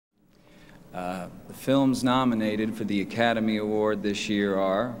The films nominated for the Academy Award this year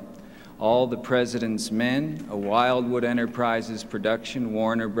are All the President's Men, a Wildwood Enterprises production,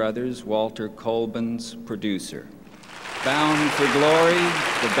 Warner Brothers, Walter Colbin's producer. Bound for Glory,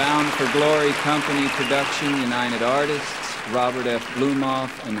 the Bound for Glory Company production, United Artists, Robert F.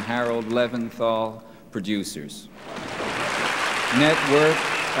 Blumoff and Harold Leventhal, producers. Network,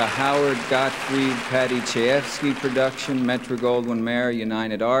 a Howard Gottfried Patty Chayefsky production, Metro-Goldwyn-Mayer,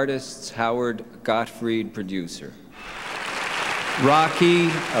 United Artists, Howard Gottfried producer. Rocky,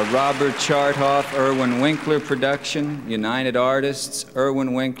 a Robert Chartoff, Irwin Winkler production, United Artists,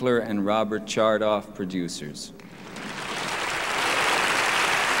 Irwin Winkler and Robert Chartoff producers.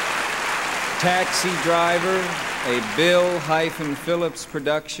 Taxi Driver, a Bill-Phillips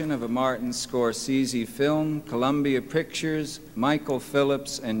production of a Martin Scorsese film, Columbia Pictures, Michael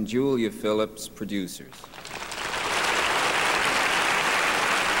Phillips and Julia Phillips producers.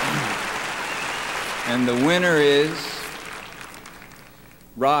 And the winner is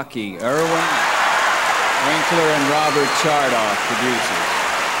Rocky, Irwin Winkler and Robert Chartoff producers.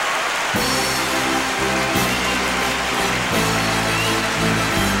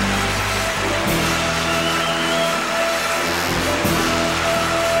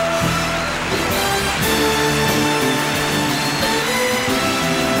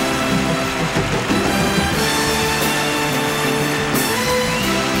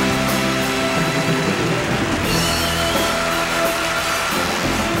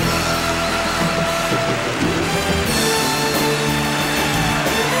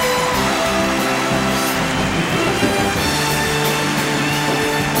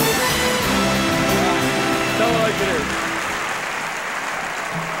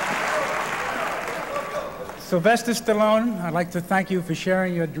 Sylvester Stallone, I'd like to thank you for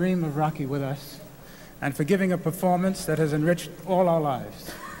sharing your dream of Rocky with us and for giving a performance that has enriched all our lives.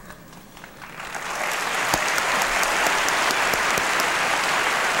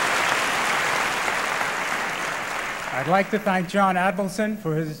 I'd like to thank John Advelson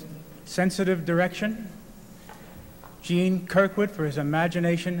for his sensitive direction, Gene Kirkwood for his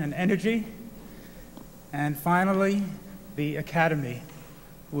imagination and energy, and finally, the Academy,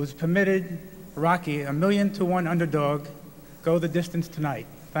 who has permitted Rocky, 1,000,000-to-1 underdog, go the distance tonight.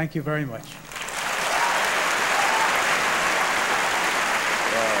 Thank you very much.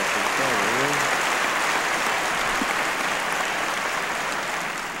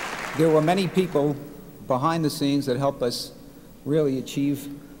 There were many people behind the scenes that helped us really achieve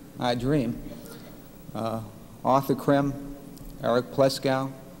our dream. Arthur Krim, Eric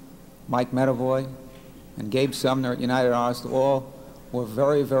Pleskow, Mike Medavoy, and Gabe Sumner at United Artists all were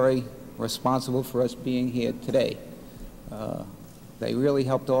very, very responsible for us being here today. They really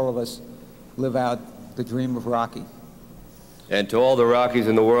helped all of us live out the dream of Rocky. And to all the Rockies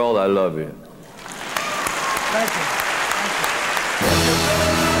in the world, I love you. Thank you.